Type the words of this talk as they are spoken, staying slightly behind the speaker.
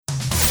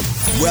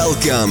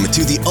Welcome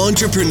to the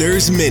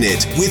Entrepreneur's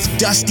Minute with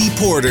Dusty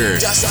Porter.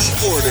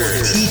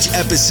 Each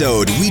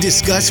episode, we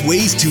discuss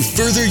ways to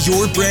further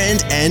your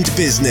brand and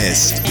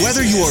business.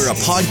 Whether you are a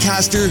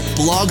podcaster,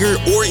 blogger,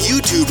 or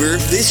YouTuber,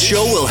 this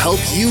show will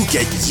help you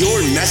get your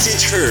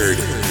message heard.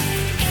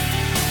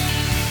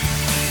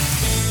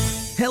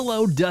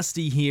 Hello,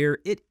 Dusty here.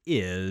 It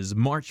is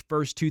March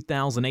 1st,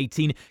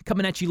 2018,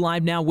 coming at you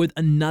live now with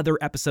another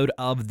episode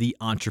of the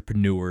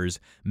Entrepreneur's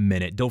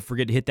Minute. Don't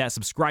forget to hit that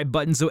subscribe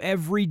button so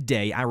every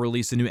day I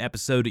release a new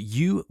episode,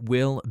 you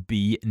will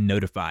be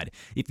notified.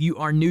 If you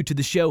are new to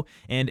the show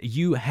and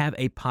you have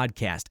a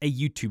podcast, a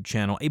YouTube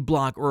channel, a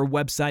blog, or a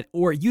website,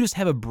 or you just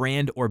have a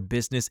brand or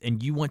business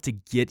and you want to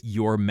get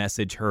your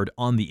message heard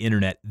on the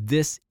internet,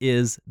 this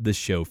is the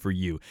show for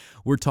you.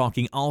 We're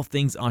talking all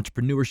things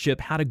entrepreneurship,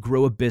 how to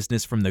grow a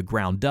business from the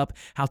ground up,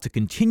 how to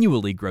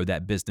continually grow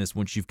that business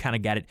once you've kind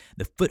of got it,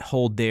 the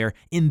foothold there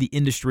in the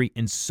industry,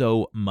 and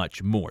so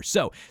much more.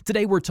 So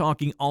today we're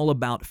talking all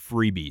about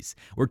freebies.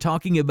 We're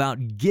talking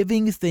about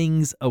giving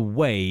things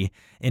away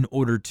in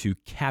order to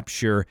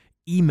capture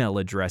email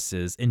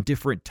addresses and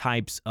different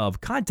types of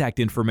contact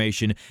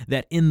information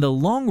that in the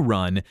long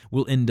run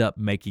will end up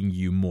making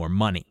you more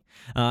money.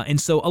 And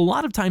so a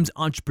lot of times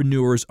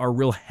entrepreneurs are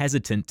real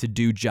hesitant to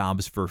do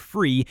jobs for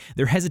free.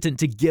 They're hesitant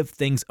to give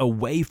things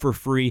away for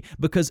free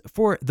because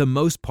for the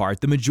most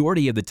part, the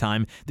majority of the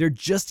time, they're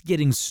just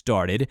getting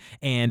started.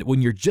 And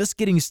when you're just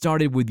getting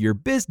started with your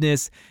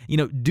business,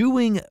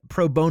 doing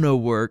pro bono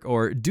work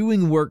or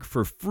doing work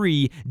for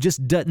free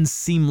just doesn't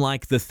seem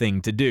like the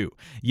thing to do.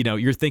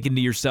 You're thinking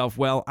to yourself,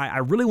 well, I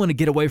really want to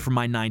get away from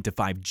my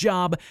 9-to-5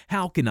 job.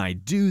 How can I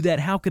do that?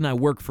 How can I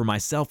work for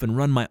myself and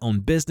run my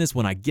own business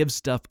when I give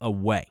stuff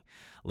away?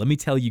 Let me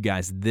tell you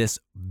guys this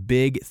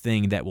big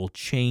thing that will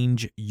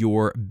change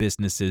your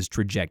business's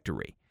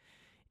trajectory.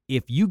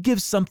 If you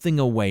give something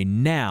away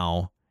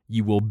now,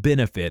 you will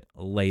benefit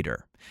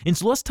later. And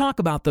so let's talk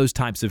about those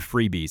types of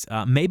freebies.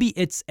 Maybe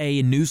it's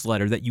a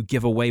newsletter that you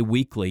give away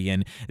weekly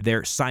and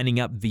they're signing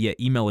up via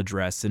email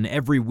address, and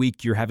every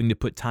week you're having to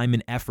put time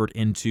and effort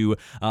into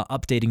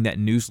updating that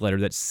newsletter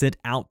that's sent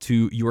out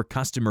to your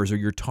customers or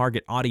your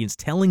target audience,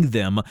 telling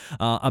them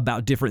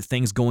about different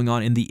things going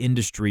on in the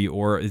industry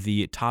or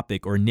the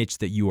topic or niche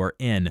that you are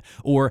in.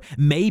 Or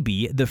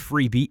maybe the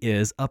freebie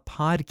is a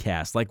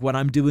podcast like what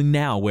I'm doing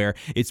now, where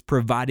it's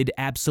provided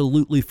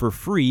absolutely for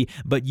free,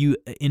 but you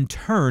in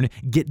turn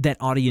get that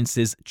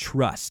audience's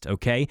trust,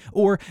 okay?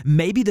 Or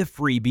maybe the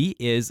freebie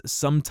is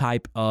some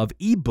type of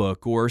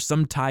ebook or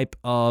some type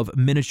of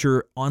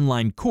miniature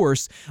online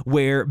course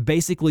where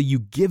basically you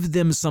give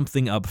them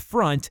something up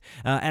front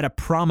at a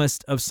promise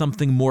of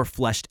something more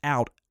fleshed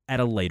out at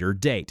a later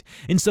date.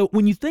 And so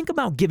when you think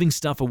about giving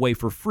stuff away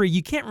for free,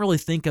 you can't really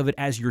think of it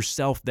as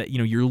yourself that,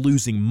 you're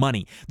losing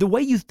money. The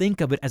way you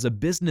think of it as a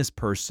business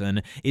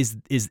person is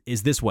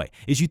this way,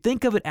 is you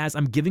think of it as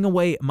I'm giving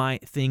away my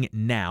thing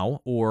now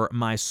or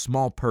my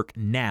small perk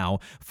now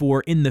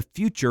for in the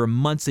future,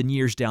 months and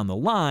years down the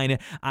line,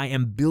 I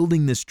am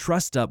building this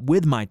trust up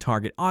with my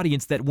target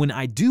audience that when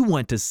I do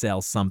want to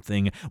sell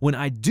something, when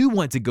I do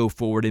want to go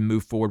forward and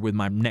move forward with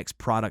my next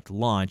product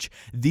launch,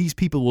 these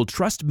people will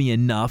trust me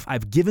enough.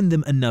 I've given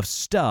them enough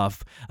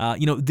stuff.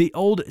 The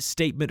old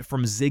statement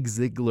from Zig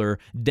Ziglar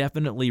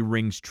definitely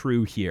rings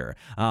true here.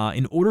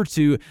 In order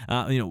to,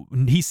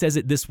 he says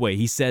it this way.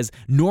 He says,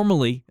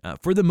 normally,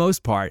 for the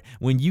most part,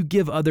 when you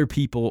give other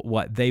people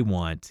what they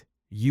want,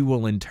 you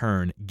will in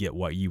turn get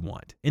what you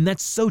want. And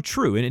that's so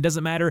true. And it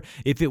doesn't matter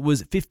if it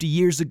was 50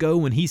 years ago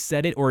when he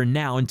said it or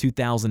now in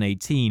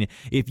 2018.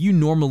 If you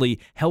normally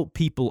help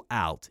people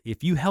out,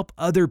 if you help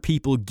other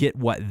people get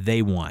what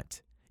they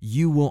want,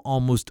 you will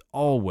almost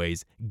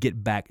always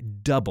get back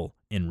double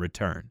in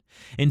return.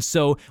 And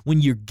so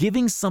when you're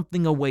giving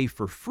something away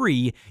for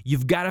free,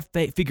 you've got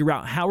to figure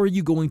out how are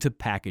you going to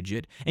package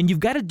it, and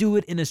you've got to do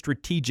it in a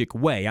strategic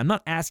way. I'm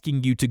not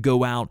asking you to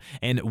go out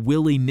and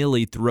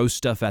willy-nilly throw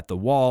stuff at the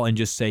wall and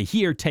just say,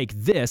 here, take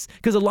this,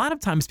 because a lot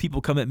of times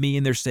people come at me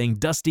and they're saying,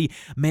 Dusty,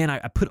 man, I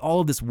put all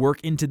of this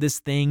work into this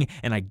thing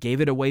and I gave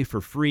it away for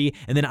free,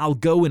 and then I'll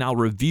go and I'll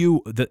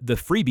review the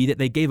freebie that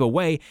they gave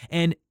away,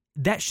 and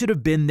that should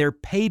have been their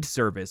paid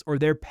service or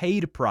their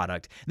paid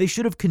product. They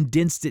should have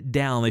condensed it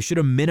down. They should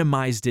have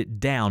minimized it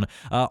down.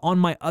 On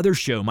my other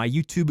show, my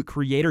YouTube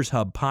Creators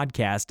Hub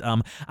podcast,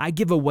 I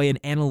give away an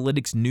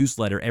analytics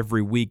newsletter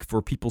every week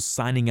for people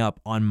signing up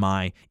on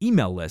my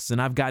email list.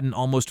 And I've gotten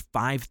almost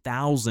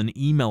 5,000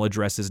 email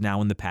addresses now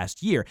in the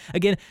past year.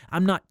 Again,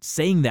 I'm not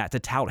saying that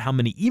to tout how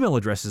many email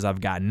addresses I've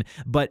gotten,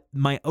 but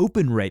my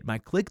open rate, my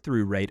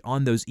click-through rate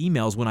on those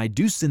emails when I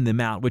do send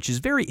them out, which is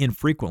very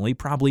infrequently,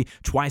 probably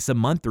twice a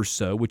month or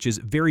so, which is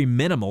very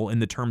minimal in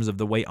the terms of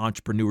the way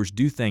entrepreneurs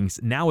do things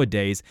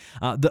nowadays,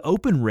 the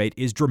open rate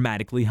is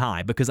dramatically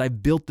high because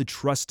I've built the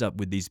trust up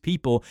with these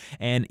people.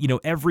 And,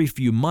 every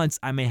few months,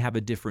 I may have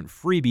a different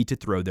freebie to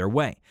throw their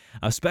way.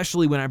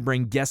 Especially when I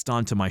bring guests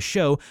onto my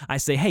show, I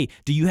say, hey,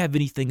 do you have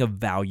anything of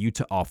value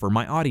to offer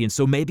my audience?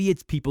 So maybe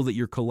it's people that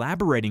you're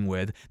collaborating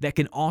with that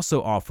can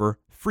also offer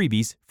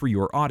freebies for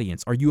your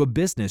audience? Are you a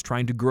business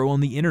trying to grow on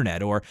the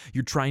internet, or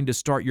you're trying to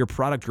start your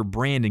product or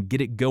brand and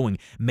get it going?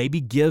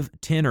 Maybe give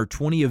 10 or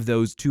 20 of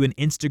those to an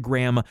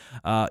Instagram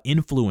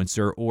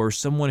influencer, or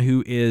someone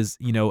who is,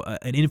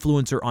 an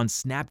influencer on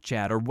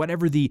Snapchat, or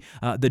whatever the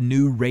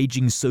new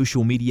raging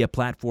social media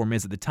platform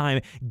is at the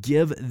time.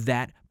 Give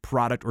that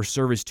product or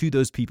service to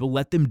those people.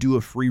 Let them do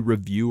a free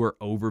review or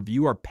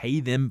overview, or pay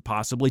them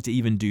possibly to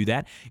even do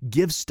that.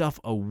 Give stuff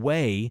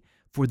away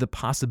for the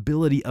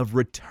possibility of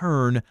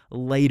return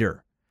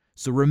later.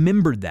 So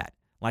remember that.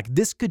 Like,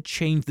 this could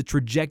change the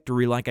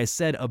trajectory, like I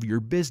said, of your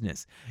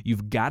business.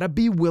 You've got to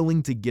be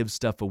willing to give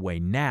stuff away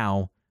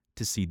now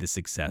to see the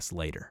success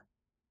later.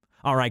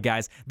 All right,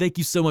 guys, thank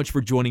you so much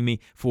for joining me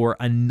for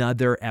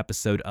another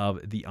episode of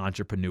the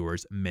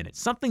Entrepreneur's Minute.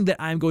 Something that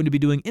I'm going to be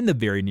doing in the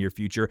very near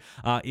future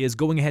is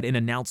going ahead and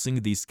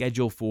announcing the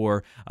schedule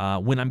for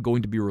when I'm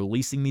going to be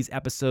releasing these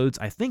episodes.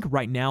 I think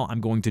right now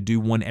I'm going to do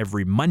one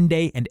every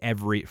Monday and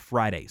every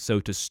Friday. So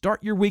to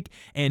start your week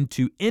and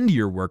to end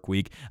your work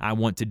week, I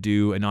want to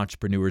do an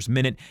Entrepreneur's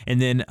Minute,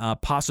 and then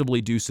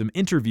possibly do some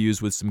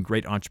interviews with some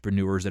great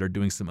entrepreneurs that are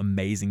doing some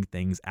amazing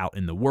things out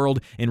in the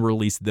world, and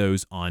release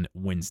those on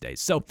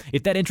Wednesdays. So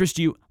if that interests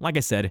you, like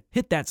I said,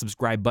 hit that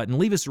subscribe button,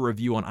 leave us a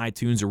review on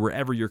iTunes or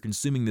wherever you're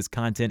consuming this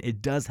content.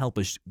 It does help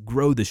us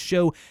grow the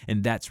show,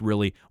 and that's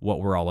really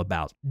what we're all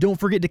about. Don't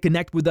forget to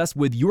connect with us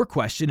with your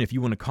question. If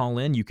you want to call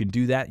in, you can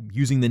do that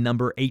using the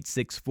number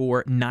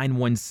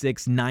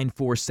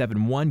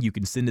 864-916-9471. You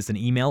can send us an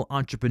email,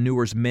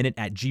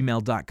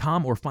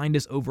 entrepreneursminute@gmail.com, or find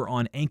us over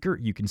on Anchor.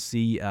 You can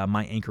see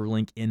my Anchor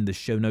link in the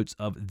show notes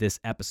of this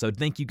episode.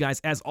 Thank you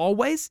guys, as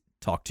always.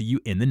 Talk to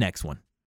you in the next one.